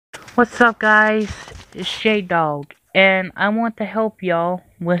What's up, guys? It's J-Dog, and I want to help y'all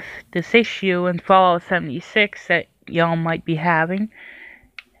with this issue in Fallout 76 that y'all might be having.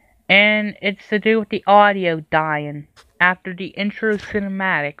 And it's to do with the audio dying after the intro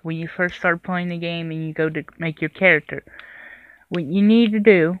cinematic when you first start playing the game and you go to make your character. What you need to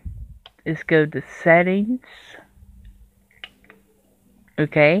do is go to Settings.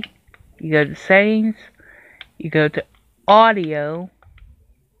 Okay? You go to Settings, you go to Audio,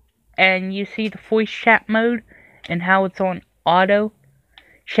 and you see the voice chat mode and how it's on auto.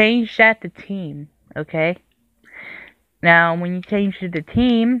 Change that to team, okay? Now, when you change it to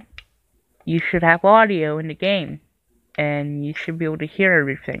team, you should have audio in the game, and you should be able to hear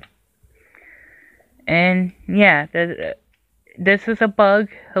everything. And yeah, this is a bug.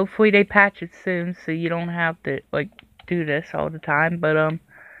 Hopefully they patch it soon, so you don't have to do this all the time. But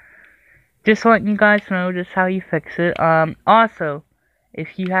just letting you guys know just how you fix it. Also,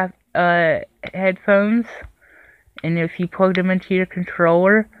 if you have headphones, and if you plug them into your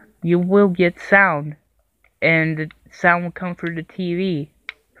controller, you will get sound. And the sound will come through the TV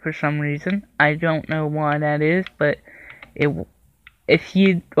for some reason. I don't know why that is, but if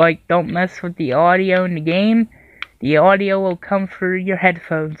you don't mess with the audio in the game, the audio will come through your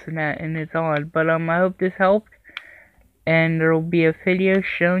headphones and it's on. But I hope this helped, and there will be a video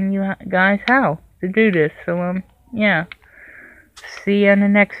showing you guys how to do this. So yeah. See you in the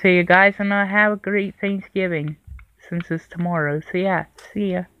next video, guys, and have a great Thanksgiving, since it's tomorrow. So yeah,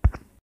 see ya.